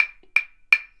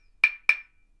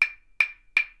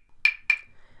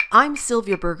I'm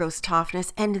Sylvia Burgos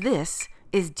Toffness, and this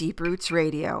is Deep Roots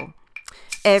Radio.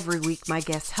 Every week, my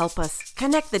guests help us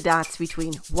connect the dots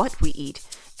between what we eat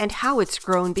and how it's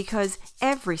grown, because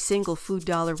every single food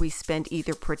dollar we spend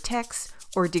either protects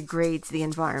or degrades the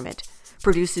environment,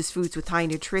 produces foods with high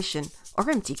nutrition or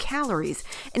empty calories,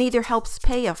 and either helps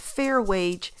pay a fair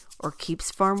wage or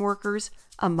keeps farm workers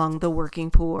among the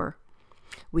working poor.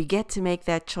 We get to make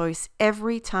that choice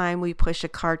every time we push a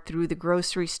cart through the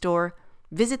grocery store,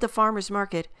 visit the farmer's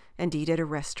market, and eat at a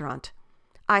restaurant.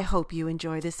 I hope you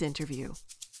enjoy this interview.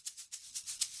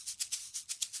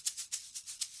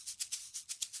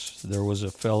 There was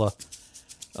a fella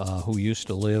who used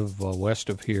to live west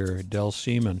of here, Del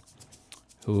Seaman,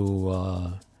 who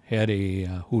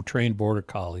who trained border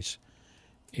collies,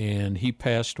 and he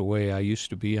passed away. I used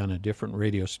to be on a different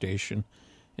radio station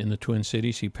in the Twin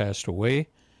Cities. He passed away,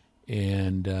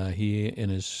 and he and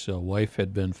his wife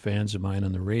had been fans of mine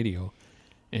on the radio,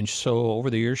 and so over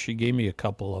the years she gave me a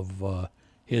couple of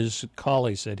his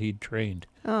collies that he'd trained.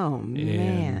 Oh,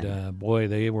 man. And boy,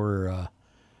 they were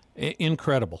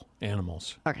incredible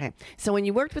animals. Okay, so when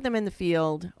you worked with them in the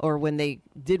field, or when they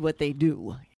did what they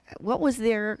do, what was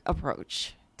their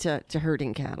approach to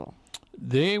herding cattle?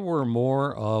 They were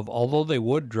more of, although they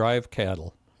would drive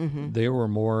cattle, they were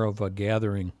more of a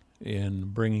gathering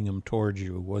and bringing them towards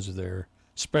you was their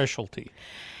specialty.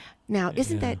 Now,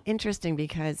 isn't that interesting?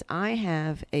 Because I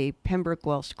have a Pembroke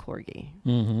Welsh Corgi,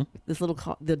 this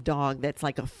the dog that's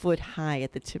like a foot high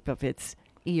at the tip of its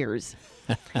ears.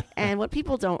 And what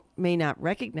people may not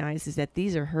recognize is that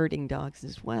these are herding dogs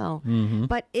as well.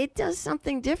 But it does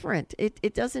something different.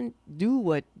 It doesn't do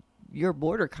what your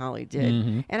border collie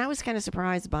did. And I was kind of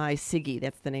surprised by Siggy,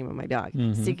 that's the name of my dog,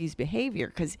 Siggy's behavior,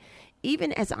 because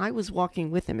even as I was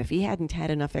walking with him, if he hadn't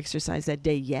had enough exercise that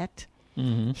day yet,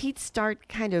 he'd start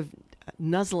kind of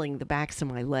nuzzling the backs of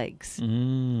my legs.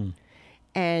 And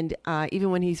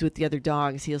even when he's with the other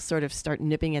dogs, he'll sort of start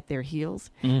nipping at their heels,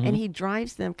 and he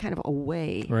drives them kind of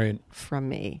away from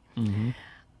me.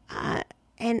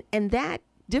 And that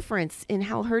difference in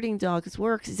how herding dogs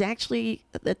works is actually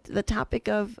the topic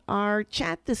of our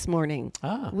chat this morning.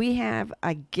 We have,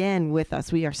 again, with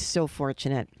us, we are so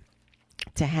fortunate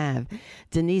to have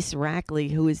Denise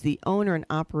Rackley, who is the owner and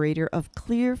operator of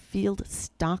Clearfield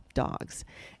Stock Dogs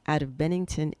out of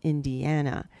Bennington,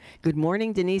 Indiana. Good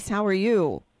morning, Denise. How are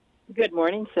you? Good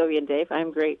morning, Sylvia and Dave.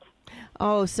 I'm great.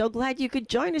 Oh, so glad you could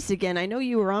join us again. I know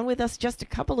you were on with us just a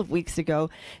couple of weeks ago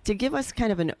to give us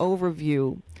kind of an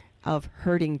overview of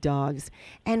herding dogs.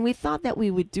 And we thought that we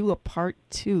would do a part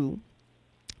 2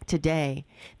 today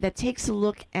that takes a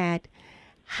look at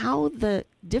how the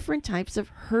different types of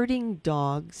herding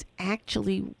dogs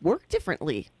actually work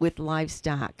differently with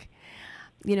livestock.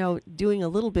 You know, doing a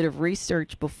little bit of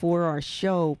research before our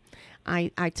show, I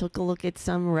took a look at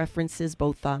some references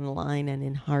both online and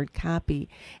in hard copy,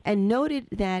 and noted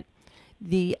that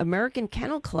the American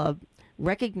Kennel Club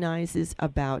recognizes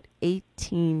about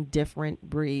 18 different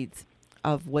breeds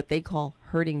of what they call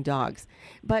herding dogs.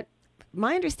 But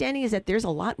my understanding is that there's a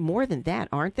lot more than that,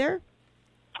 aren't there?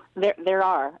 There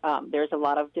are. There's a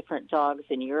lot of different dogs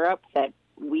in Europe that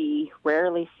we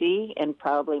rarely see, and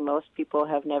probably most people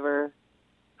have never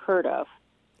heard of.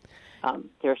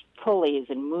 There's pulleys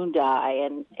and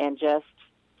Mundai and just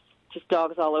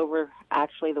dogs all over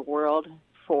actually the world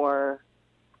for,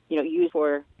 used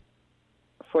for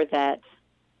that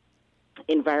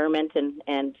environment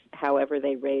and however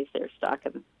they raise their stock.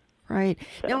 Right.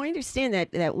 So. Now, I understand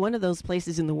that one of those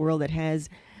places in the world that has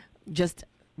just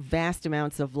vast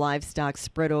amounts of livestock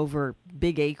spread over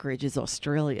big acreage is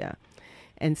Australia.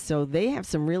 And so they have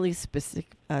some really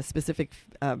specific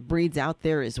breeds out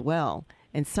there as well,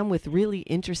 and some with really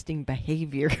interesting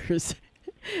behaviors.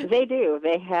 They do.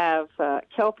 They have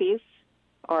Kelpies,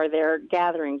 are their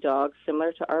gathering dogs,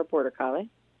 similar to our border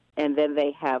collie. And then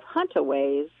they have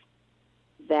Huntaways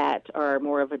that are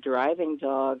more of a driving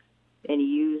dog and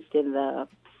used in the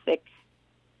thick,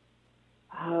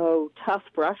 tough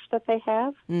brush that they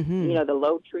have. The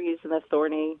low trees and the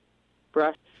thorny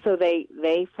brush. So they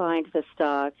find the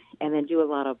stock and then do a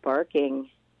lot of barking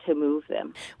to move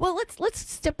them. Well, let's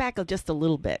step back just a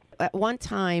little bit. At one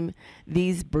time,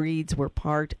 these breeds were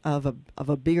part of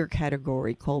a bigger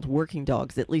category called working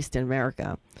dogs, at least in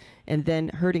America. And then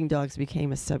herding dogs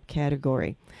became a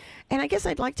subcategory. And I guess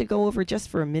I'd like to go over just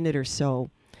for a minute or so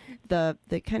the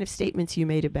kind of statements you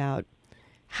made about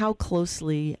how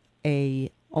closely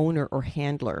a owner or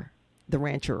handler, the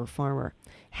rancher or farmer,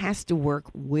 has to work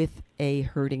with a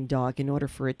herding dog in order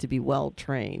for it to be well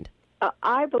trained.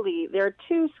 I believe there are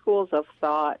two schools of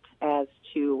thought as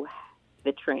to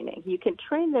the training. You can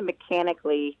train them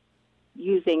mechanically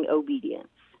using obedience.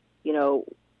 you know,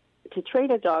 to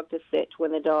train a dog to sit,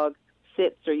 when the dog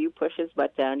sits or you push his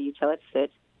butt down, you tell it to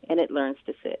sit, and it learns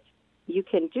to sit. You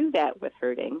can do that with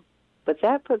herding, but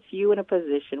that puts you in a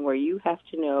position where you have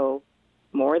to know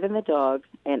more than the dog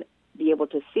and be able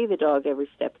to see the dog every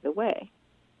step of the way.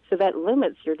 So that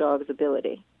limits your dog's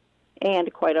ability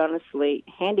and, quite honestly,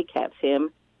 handicaps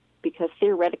him, because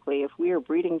theoretically, if we are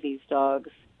breeding these dogs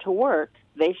to work,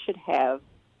 they should have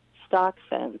stock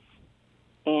sense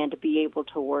and be able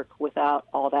to work without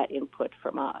all that input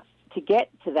from us. To get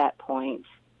to that point,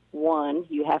 one,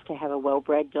 you have to have a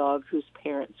well-bred dog whose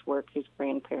parents work, whose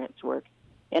grandparents work.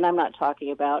 And I'm not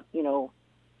talking about,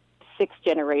 6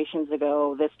 generations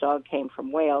ago, this dog came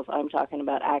from Wales. I'm talking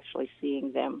about actually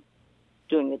seeing them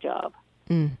doing the job.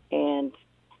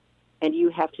 And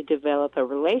you have to develop a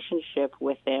relationship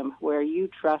with them where you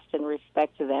trust and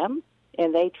respect them,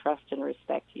 and they trust and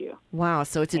respect you. Wow,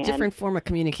 so it's a different form of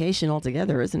communication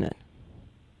altogether, isn't it?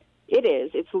 It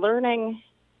is. It's learning.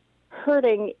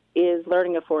 Herding is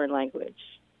learning a foreign language.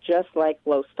 Just like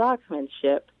low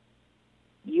stockmanship,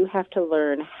 you have to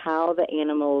learn how the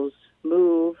animals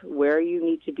move, where you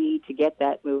need to be to get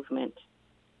that movement,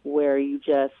 where you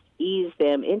just ease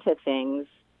them into things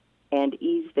and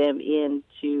ease them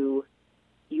into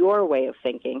your way of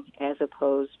thinking as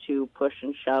opposed to push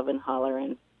and shove and holler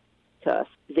and cuss.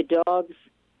 The dogs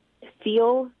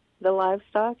feel the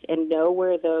livestock and know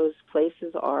where those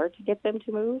places are to get them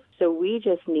to move. So we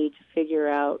just need to figure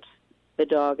out the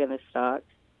dog and the stock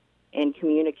and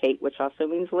communicate, which also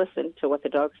means listen to what the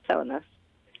dog's telling us,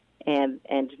 and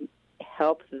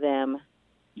help them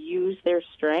use their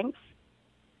strengths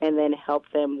and then help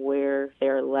them where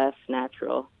they're less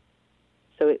natural.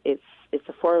 So it's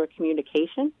a form of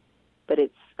communication, but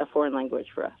it's a foreign language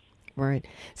for us. Right.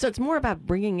 So it's more about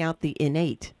bringing out the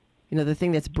innate, the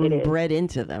thing that's being bred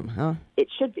into them, huh? It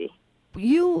should be.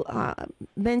 You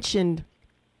mentioned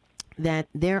that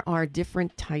there are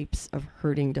different types of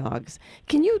herding dogs.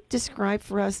 Can you describe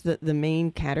for us the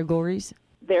main categories?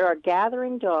 There are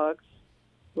gathering dogs,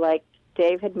 like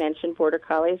Dave had mentioned. Border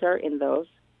Collies are in those.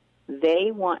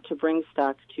 They want to bring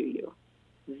stock to you.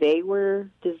 They were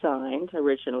designed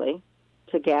originally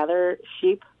to gather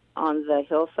sheep on the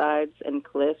hillsides and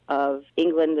cliffs of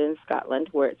England and Scotland,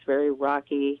 where it's very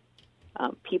rocky.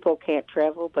 People can't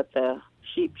travel, but the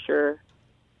sheep sure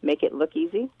make it look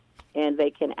easy, and they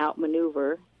can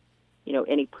outmaneuver,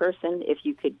 any person. If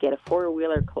you could get a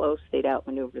four-wheeler close, they'd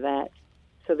outmaneuver that.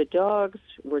 So the dogs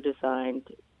were designed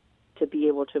to be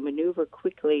able to maneuver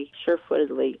quickly,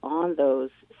 sure-footedly on those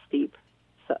steep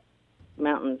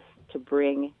mountains to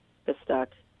bring the stock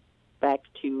back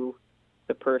to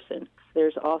the person.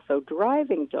 There's also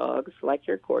driving dogs, like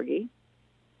your Corgi,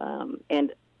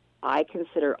 and I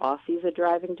consider Aussies a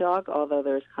driving dog, although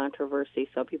there's controversy.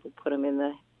 Some people put them in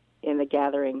the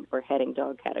gathering or heading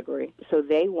dog category. So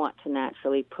they want to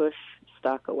naturally push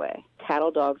stock away.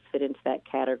 Cattle dogs fit into that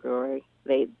category.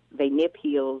 They nip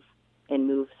heels and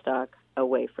move stock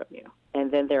away from you. And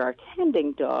then there are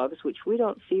tending dogs, which we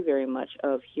don't see very much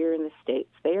of here in the States.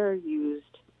 They are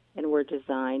used and were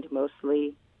designed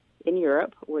mostly in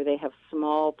Europe, where they have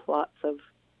small plots of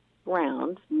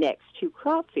ground next to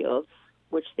crop fields,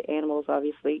 which the animals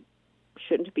obviously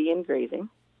shouldn't be in grazing.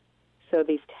 So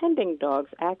these tending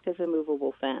dogs act as a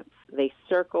movable fence. They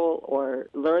circle or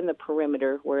learn the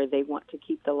perimeter where they want to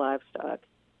keep the livestock,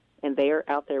 and they are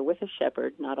out there with a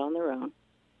shepherd, not on their own,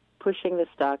 pushing the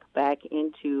stock back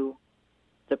into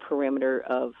the perimeter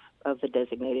of the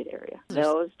designated area.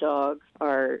 Those dogs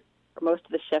are most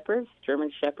of the shepherds, German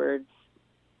shepherds,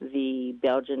 the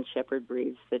Belgian shepherd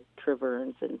breeds, the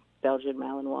Treverns and Belgian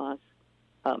Malinois,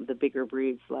 the bigger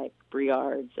breeds like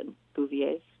Briards and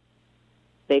Bouviers.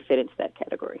 They fit into that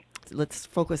category. Let's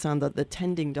focus on the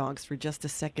tending dogs for just a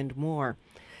second more.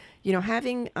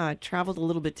 Having traveled a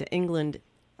little bit to England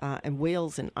and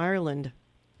Wales and Ireland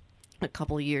a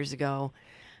couple of years ago,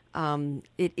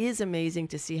 it is amazing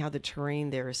to see how the terrain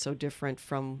there is so different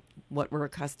from what we're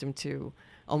accustomed to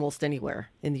almost anywhere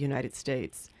in the United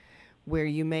States, where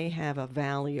you may have a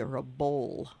valley or a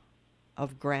bowl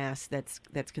of grass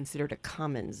that's considered a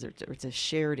commons, or it's a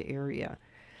shared area,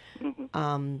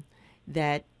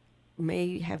 that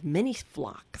may have many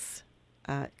flocks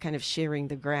kind of sharing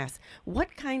the grass.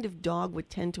 What kind of dog would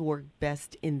tend to work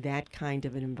best in that kind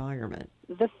of an environment?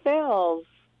 The fells,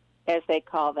 as they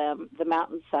call them, the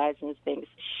mountainsides and things,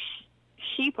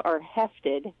 sheep are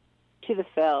hefted to the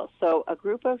fells. So a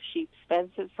group of sheep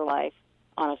spends its life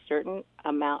on a certain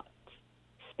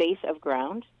space of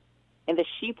ground, and the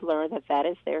sheep learn that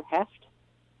is their heft.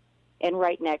 And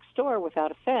right next door,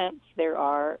 without a fence, there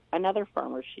are another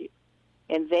farmer's sheep,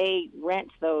 and they rent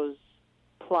those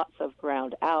plots of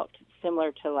ground out,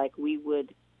 similar to like we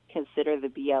would consider the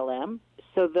BLM.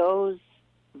 So those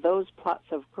plots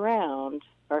of ground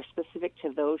are specific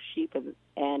to those sheep,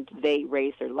 and they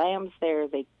raise their lambs there.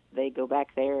 They go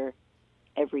back there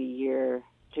every year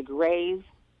to graze,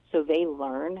 so they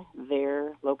learn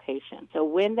their location. So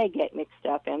when they get mixed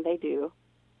up, and they do,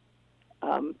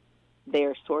 they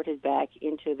are sorted back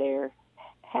into their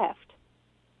heft.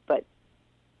 But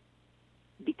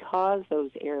because those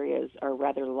areas are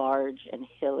rather large and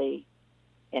hilly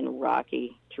and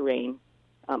rocky terrain,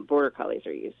 border collies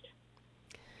are used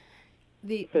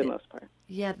for the most part.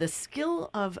 Yeah, the skill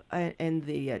of and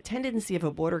the tendency of a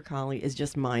border collie is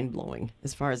just mind-blowing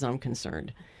as far as I'm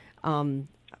concerned. Kind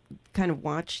of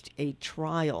watched a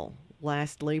trial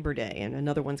last Labor Day, and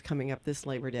another one's coming up this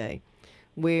Labor Day,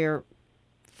 where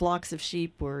flocks of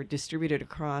sheep were distributed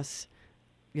across,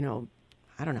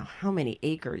 I don't know how many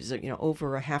acres,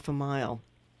 over a half a mile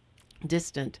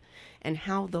distant, and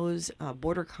how those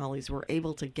border collies were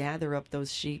able to gather up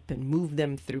those sheep and move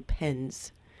them through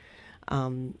pens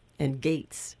and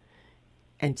gates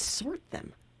and sort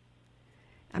them.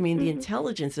 I mean, the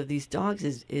intelligence of these dogs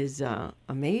is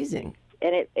amazing.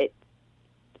 And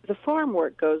the farm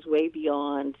work goes way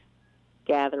beyond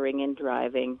gathering and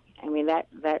driving. I mean, that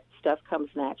stuff comes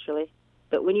naturally.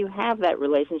 But when you have that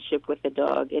relationship with the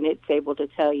dog and it's able to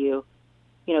tell you,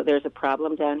 there's a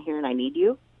problem down here and I need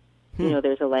you,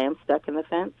 there's a lamb stuck in the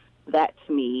fence, that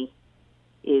to me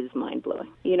is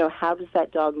mind-blowing. How does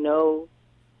that dog know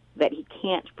that he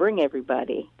can't bring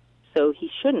everybody, so he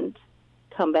shouldn't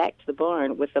come back to the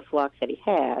barn with the flock that he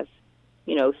has?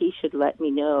 He should let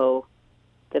me know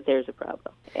that there's a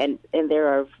problem. And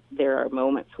there are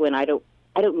moments when I don't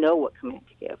know what command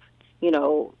to give.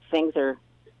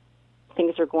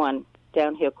 Things are going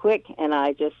downhill quick, and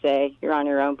I just say, "You're on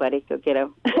your own, buddy. Go get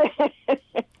him."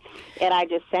 And I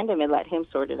just send him and let him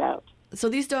sort it out. So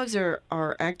these dogs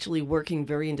are actually working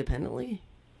very independently?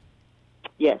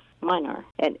 Yes, mine are.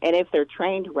 And if they're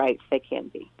trained right, they can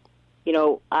be.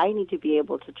 I need to be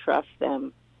able to trust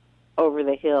them over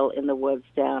the hill in the woods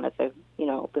down at the,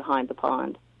 behind the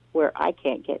pond where I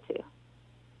can't get to.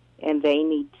 And they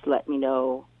need to let me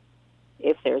know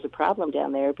if there's a problem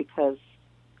down there because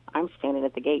I'm standing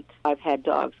at the gate. I've had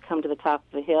dogs come to the top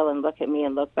of the hill and look at me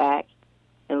and look back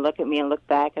and look at me and look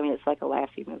back. I mean, it's like a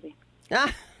Lassie movie.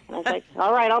 And I was like,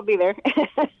 all right, I'll be there.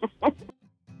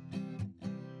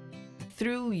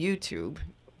 Through YouTube,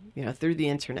 through the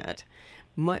internet,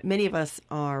 many of us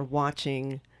are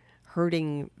watching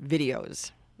herding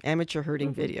videos, amateur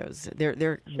herding videos.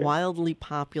 They're Sure. wildly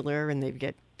popular, and they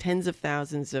get tens of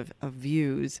thousands of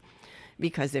views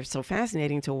because they're so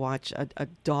fascinating to watch a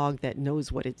dog that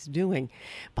knows what it's doing.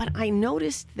 But I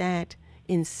noticed that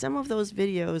in some of those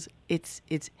videos, it's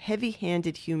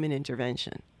heavy-handed human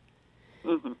intervention,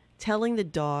 telling the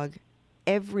dog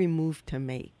every move to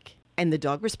make. And the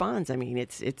dog responds. I mean,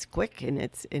 it's quick and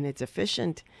it's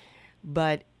efficient,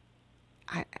 but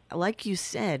like you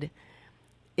said,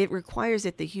 it requires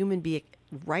that the human be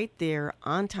right there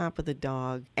on top of the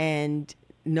dog and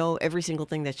know every single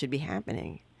thing that should be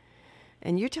happening.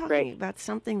 And you're talking about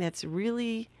something that's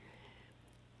really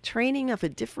training of a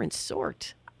different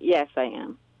sort. Yes, I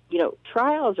am.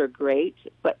 Trials are great,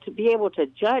 but to be able to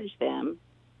judge them,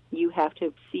 you have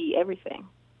to see everything.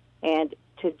 And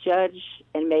to judge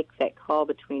and make that call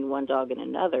between one dog and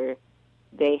another,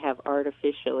 they have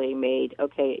artificially made,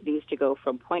 okay, it needs to go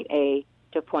from point A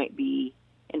to point B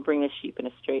and bring the sheep in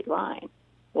a straight line.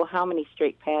 Well, how many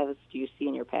straight paths do you see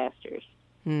in your pastures?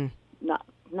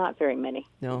 Not very many.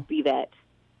 No. Be that,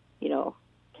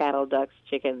 cattle, ducks,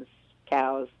 chickens,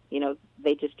 cows,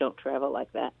 they just don't travel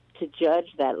like that. To judge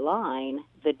that line,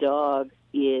 the dog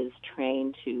is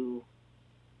trained to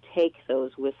take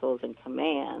those whistles and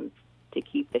commands to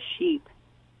keep the sheep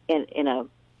in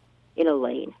a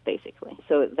lane, basically.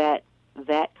 So that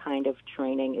kind of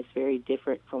training is very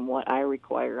different from what I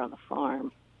require on the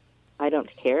farm. I don't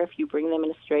care if you bring them in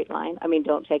a straight line. I mean,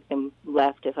 don't take them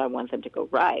left if I want them to go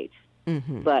right,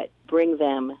 but bring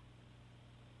them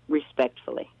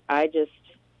respectfully.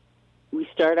 We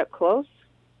start up close,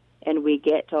 and we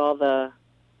get to all the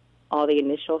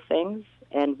initial things,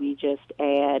 and we just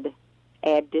add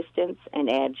distance and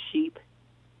add sheep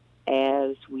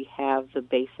as we have the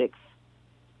basics,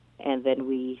 and then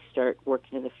we start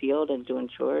working in the field and doing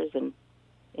chores, and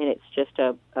it's just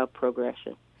a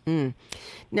progression.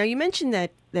 Now, you mentioned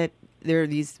that there are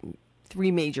these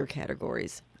three major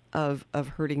categories of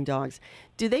herding dogs.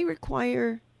 Do they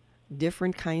require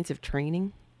different kinds of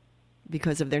training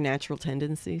because of their natural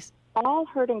tendencies? All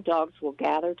herding dogs will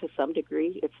gather to some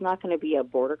degree. It's not going to be a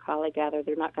border collie gather.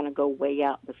 They're not going to go way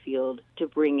out in the field to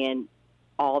bring in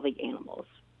all the animals.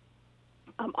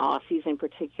 Aussies in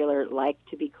particular like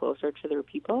to be closer to their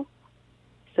people,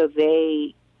 so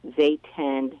they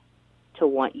tend to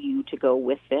want you to go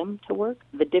with them to work.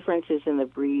 The differences in the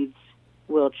breeds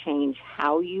will change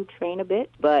how you train a bit,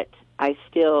 but I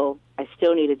still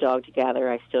need a dog to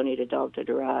gather. I still need a dog to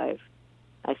drive.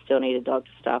 I still need a dog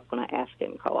to stop when I ask it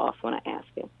and call off when I ask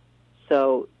it.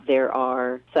 So there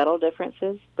are subtle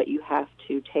differences, but you have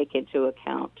to take into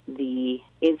account the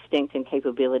instinct and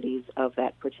capabilities of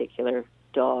that particular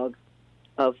dog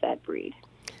of that breed.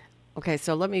 Okay,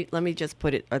 so let me just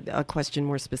put it a question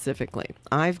more specifically.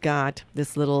 I've got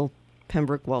this little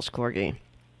Pembroke Welsh Corgi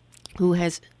who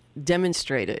has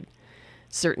demonstrated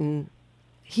certain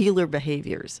healer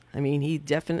behaviors. I mean, he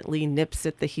definitely nips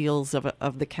at the heels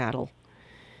of the cattle.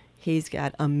 He's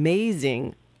got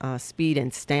amazing speed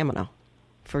and stamina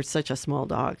for such a small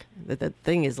dog. The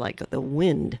thing is like the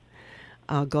wind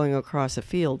going across a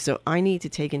field. So I need to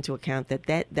take into account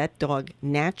that dog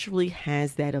naturally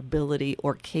has that ability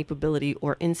or capability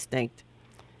or instinct.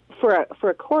 For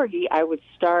a Corgi, I would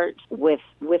start with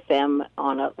them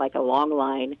on a long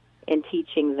line and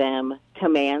teaching them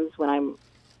commands when I'm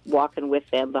walking with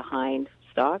them behind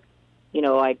stock.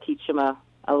 I teach them a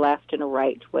left and a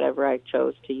right, whatever I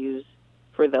chose to use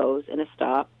for those, and a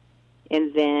stop.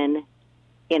 And then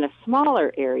in a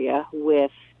smaller area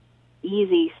with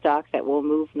easy stock that will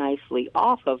move nicely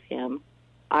off of him,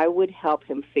 I would help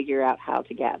him figure out how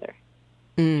to gather.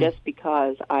 Just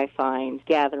because I find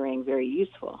gathering very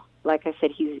useful. Like I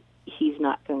said, he's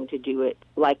not going to do it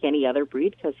like any other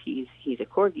breed because he's a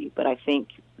Corgi, but I think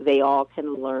they all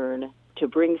can learn to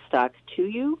bring stock to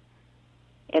you,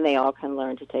 and they all can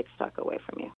learn to take stock away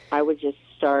from you. I would just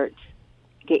start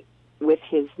with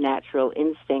his natural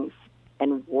instincts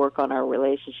and work on our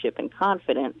relationship and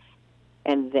confidence,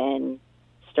 and then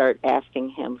start asking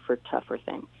him for tougher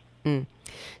things.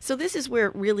 So this is where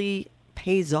it really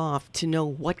pays off to know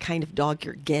what kind of dog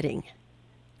you're getting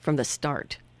from the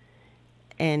start,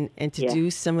 and to do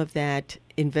some of that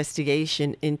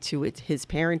investigation into his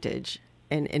parentage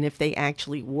and if they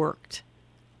actually worked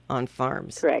on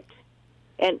farms. Correct.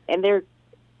 And there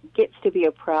gets to be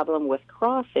a problem with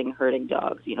crossing herding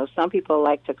dogs. Some people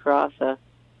like to cross a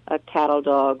cattle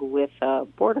dog with a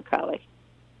border collie.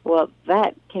 Well,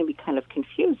 that can be kind of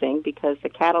confusing because the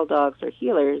cattle dogs are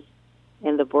healers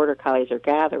and the border collies are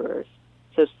gatherers.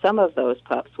 So some of those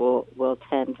pups will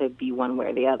tend to be one way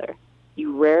or the other.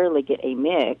 You rarely get a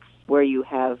mix where you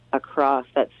have a cross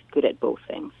that's good at both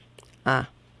things. Oh,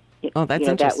 that's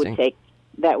interesting.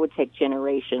 That would take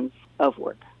generations of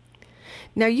work.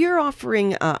 Now, you're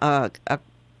offering a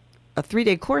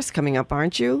 3-day course coming up,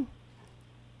 aren't you?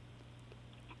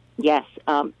 Yes.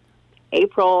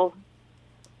 April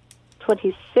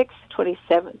 26th,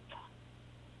 27th,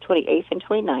 28th, and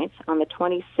 29th. On the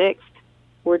 26th,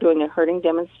 we're doing a herding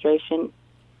demonstration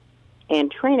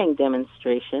and training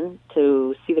demonstration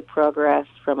to see the progress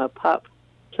from a pup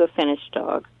to a finished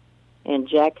dog. And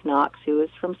Jack Knox, who is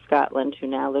from Scotland, who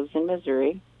now lives in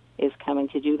Missouri, is coming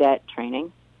to do that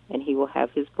training, and he will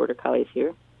have his border collies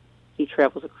here. He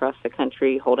travels across the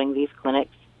country holding these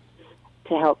clinics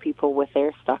to help people with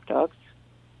their stock dogs.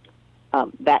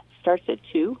 That starts at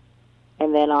 2,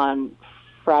 and then on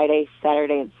Friday,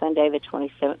 Saturday, and Sunday, the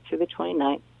 27th through the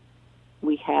 29th,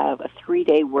 we have a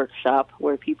 3-day workshop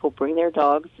where people bring their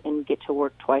dogs and get to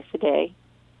work twice a day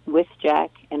with Jack,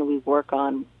 and we work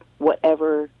on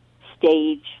whatever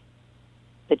stage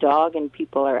the dog and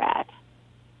people are at.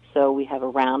 So we have a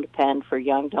round pen for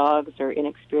young dogs or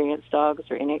inexperienced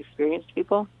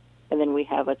people, and then we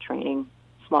have a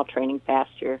small training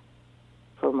pasture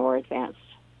for more advanced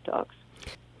dogs.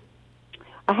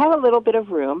 I have a little bit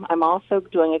of room. I'm also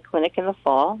doing a clinic in the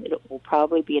fall. It will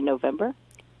probably be in November.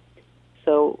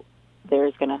 So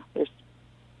there's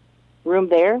room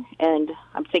there, and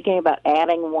I'm thinking about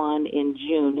adding one in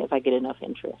June if I get enough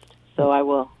interest. So I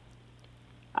will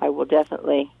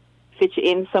definitely fit you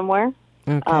in somewhere.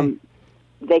 Okay.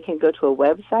 They can go to a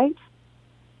website.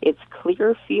 It's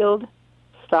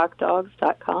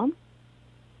clearfieldstockdogs.com,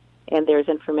 and there's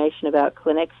information about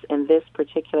clinics, and this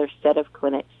particular set of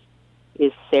clinics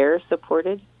is SARE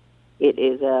supported. It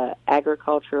is a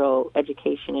agricultural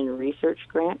education and research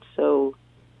grant, so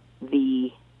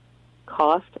the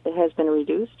cost has been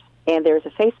reduced. And there's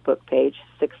a Facebook page,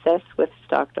 Success with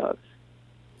Stock Dogs.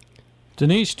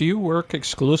 Denise, do you work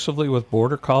exclusively with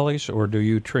border collies, or do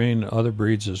you train other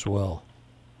breeds as well?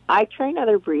 I train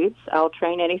other breeds. I'll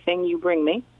train anything you bring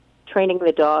me. Training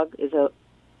the dog is the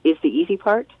easy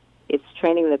part. It's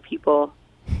training the people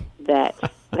that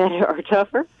are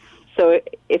tougher. So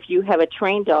if you have a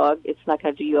trained dog, it's not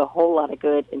going to do you a whole lot of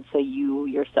good until you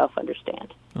yourself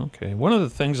understand. Okay. One of the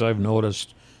things I've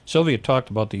noticed, Sylvia talked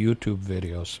about the YouTube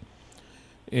videos,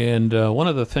 and one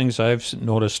of the things I've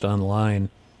noticed online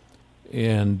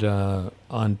and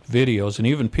on videos, and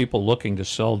even people looking to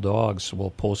sell dogs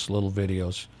will post little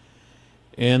videos,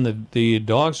 and the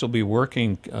dogs will be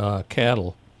working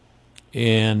cattle,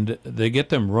 and they get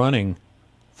them running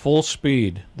full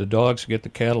speed. The dogs get the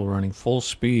cattle running full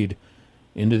speed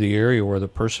into the area where the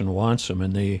person wants them,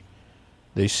 and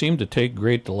they seem to take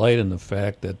great delight in the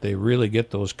fact that they really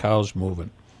get those cows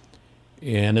moving.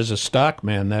 And as a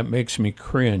stockman, that makes me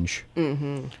cringe.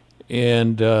 Mm-hmm.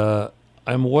 And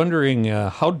I'm wondering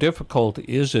how difficult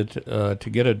is it to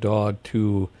get a dog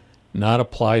to not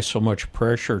apply so much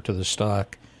pressure to the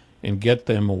stock and get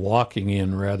them walking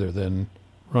in rather than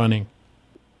running?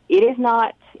 It is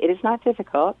not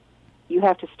difficult. You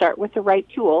have to start with the right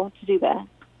tool to do that.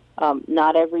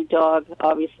 Not every dog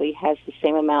obviously has the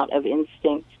same amount of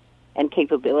instinct and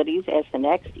capabilities as the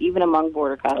next, even among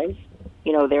border collies.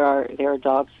 You know, there are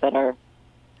dogs that are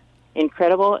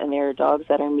incredible, and there are dogs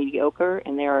that are mediocre,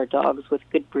 and there are dogs with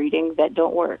good breeding that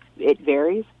don't work. It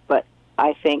varies, but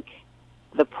I think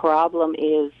the problem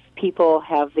is people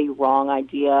have the wrong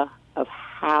idea of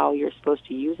how you're supposed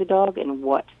to use a dog and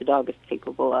what the dog is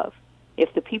capable of.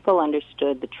 If the people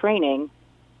understood the training,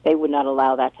 they would not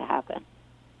allow that to happen.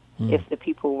 If the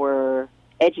people were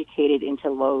educated into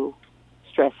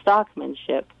low-stress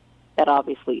stockmanship, that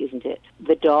obviously isn't it.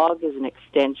 The dog is an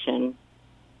extension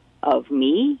of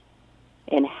me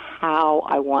and how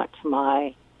I want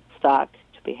my stock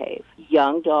to behave.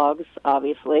 Young dogs,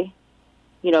 obviously,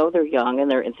 you know, they're young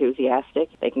and they're enthusiastic.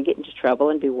 They can get into trouble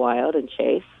and be wild and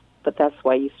chase, but that's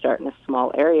why you start in a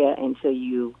small area until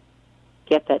you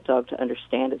get that dog to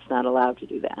understand it's not allowed to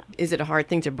do that. Is it a hard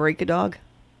thing to break a dog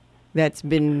that's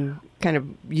been kind of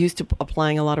used to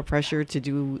applying a lot of pressure to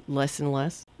do less and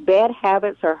less? Bad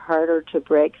habits are harder to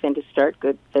break than to start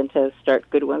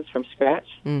good ones from scratch.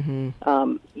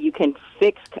 Mm-hmm. You can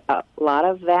fix a lot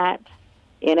of that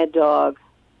in a dog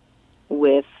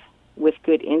with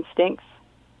good instincts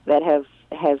that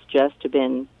has just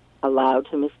been allowed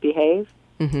to misbehave.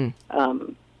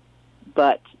 Mm-hmm.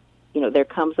 But you know, there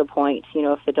comes a point, you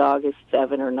know, if the dog is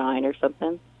 7 or 9 or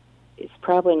something, it's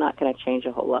probably not going to change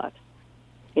a whole lot.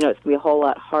 You know, it's going to be a whole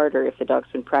lot harder if the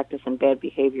dog's been practicing bad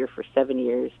behavior for 7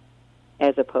 years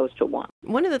as opposed to 1.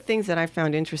 One of the things that I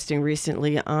found interesting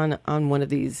recently on one of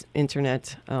these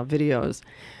internet videos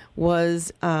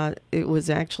was it was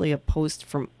actually a post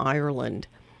from Ireland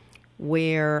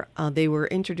where they were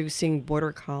introducing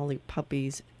Border Collie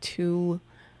puppies to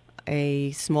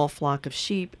a small flock of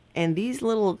sheep, and these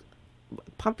little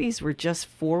puppies were just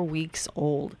 4 weeks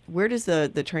old. Where does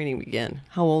the training begin?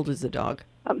 How old is the dog?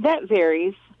 That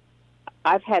varies.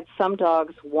 I've had some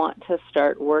dogs want to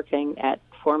start working at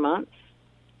 4 months,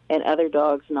 and other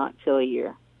dogs not till a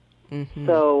year. Mm-hmm.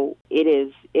 So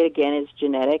it again is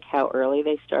genetic how early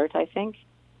they start. I think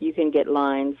you can get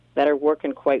lines that are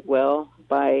working quite well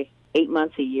by 8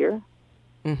 months, a year.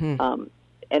 Mm-hmm.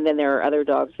 And then there are other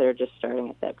dogs that are just starting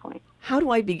at that point. How do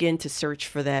I begin to search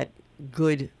for that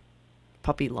good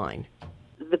puppy line?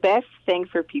 The best thing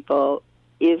for people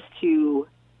is to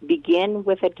begin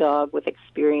with a dog with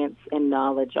experience and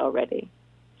knowledge already.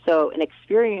 So an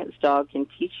experienced dog can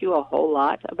teach you a whole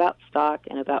lot about stock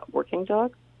and about working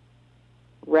dogs,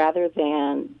 rather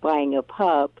than buying a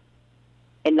pup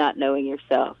and not knowing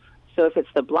yourself. So if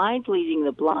it's the blind leading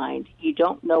the blind, you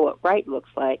don't know what right looks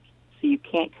like, so you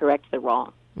can't correct the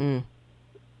wrong. Mm.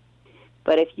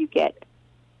 But if you get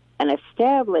an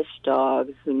established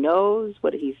dog who knows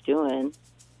what he's doing,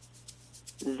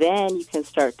 then you can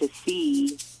start to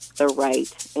see the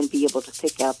right and be able to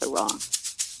pick out the wrong.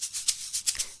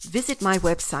 Visit my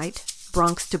website,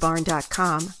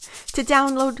 bronxtobarn.com, to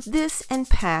download this and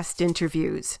past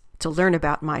interviews, to learn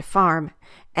about my farm,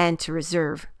 and to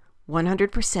reserve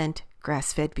 100%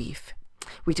 grass-fed beef.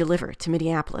 We deliver to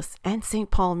Minneapolis and St.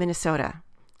 Paul, Minnesota.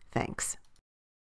 Thanks.